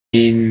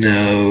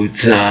No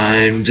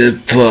time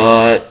to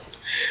pot.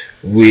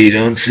 We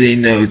don't see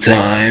no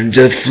time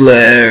to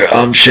flare.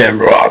 I'm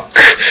Shamrock.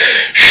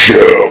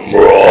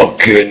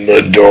 Shamrock in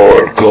the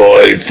dark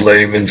eye,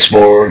 flaming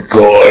spark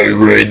eye,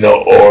 read the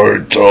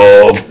art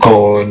of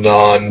Conan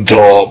on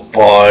top.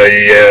 I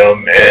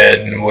am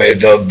N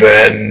with a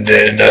bend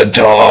and a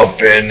top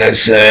and a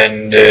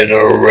send and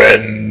a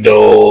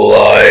Riddle.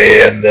 I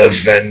am the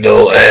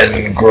Vendel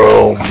and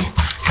Chrome.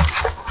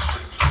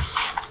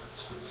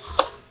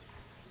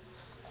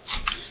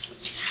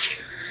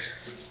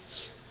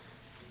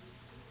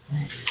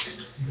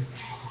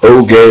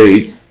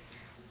 Okay.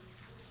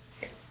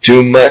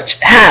 Too much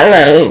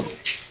hello.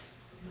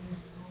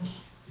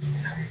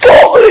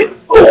 Falling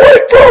away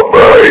from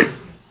me.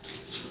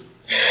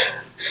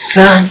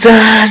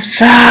 Sometimes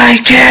I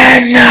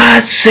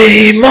cannot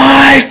see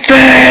my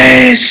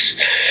face.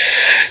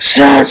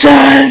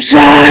 Sometimes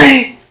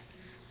I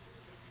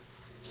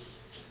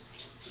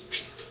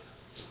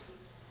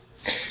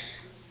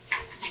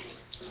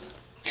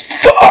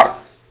fuck,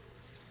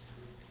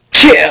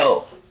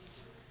 kill,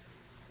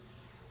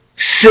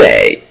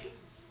 say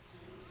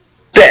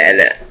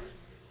better.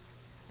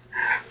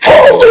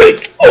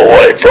 Falling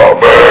away from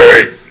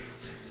me.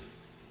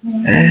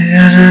 And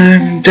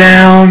I'm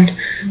down,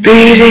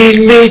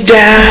 beating me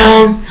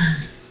down,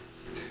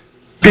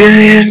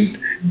 beating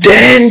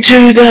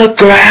into the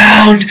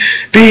ground,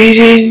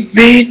 beating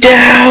me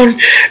down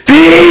into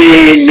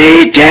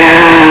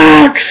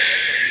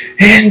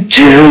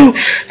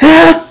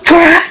the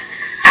ground.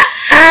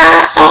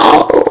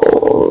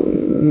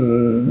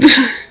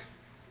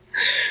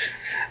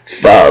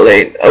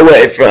 Falling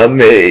away from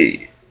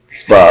me,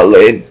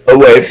 falling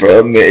away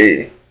from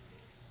me.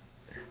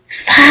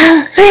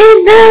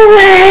 Falling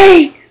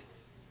away,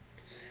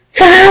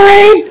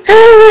 falling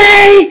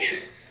away,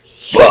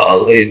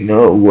 falling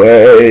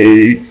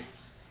away,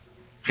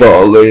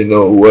 falling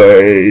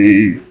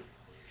away,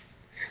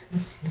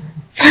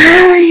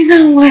 falling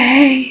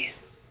away.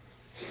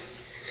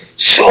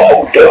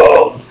 So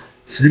down,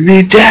 send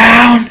me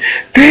down,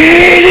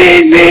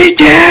 beating me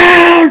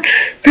down,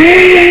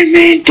 beating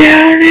me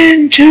down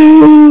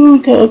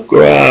into the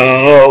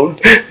ground,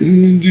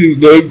 into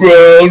the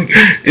ground,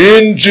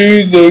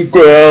 into the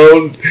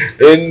ground,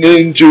 and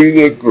into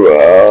the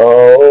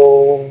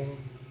ground.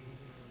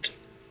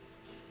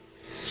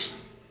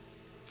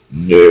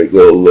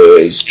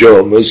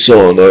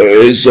 NICHOLASJMESSANA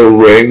is a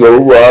ringer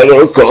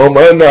rider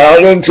coming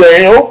out and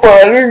saying,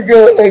 nobody's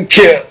gonna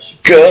kill.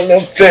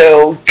 Gonna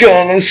fail,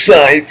 gonna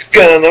sight,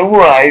 gonna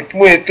write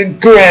with the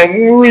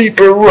Grim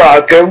Reaper,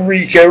 Rocker,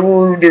 Rika,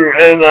 Rooter,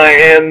 and I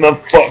am the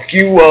fuck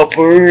you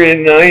upper,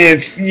 and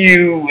if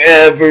you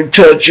ever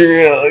touch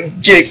her,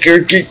 kick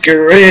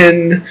her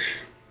in.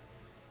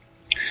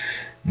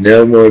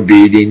 No more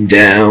beating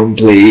down,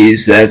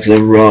 please, that's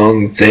the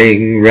wrong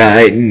thing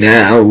right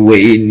now.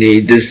 We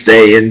need to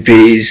stay in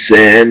peace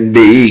and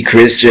be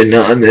Christian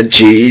on the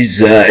cheese.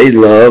 I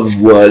love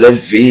what a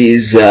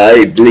feast,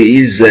 I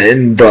please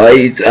and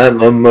bite.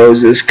 I'm a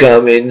Moses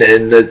coming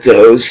in the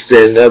toast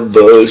and a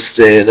boast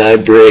and I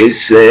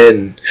brace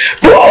in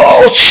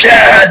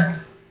bullshit!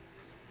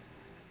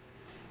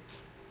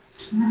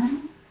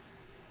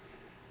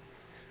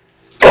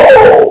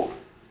 Oh!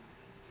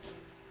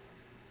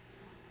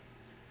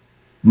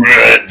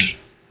 Red.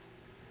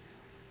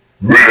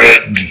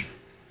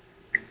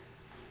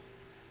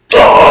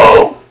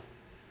 Oh.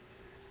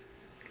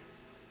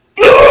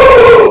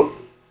 Oh.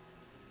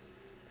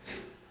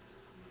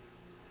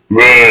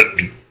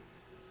 Red.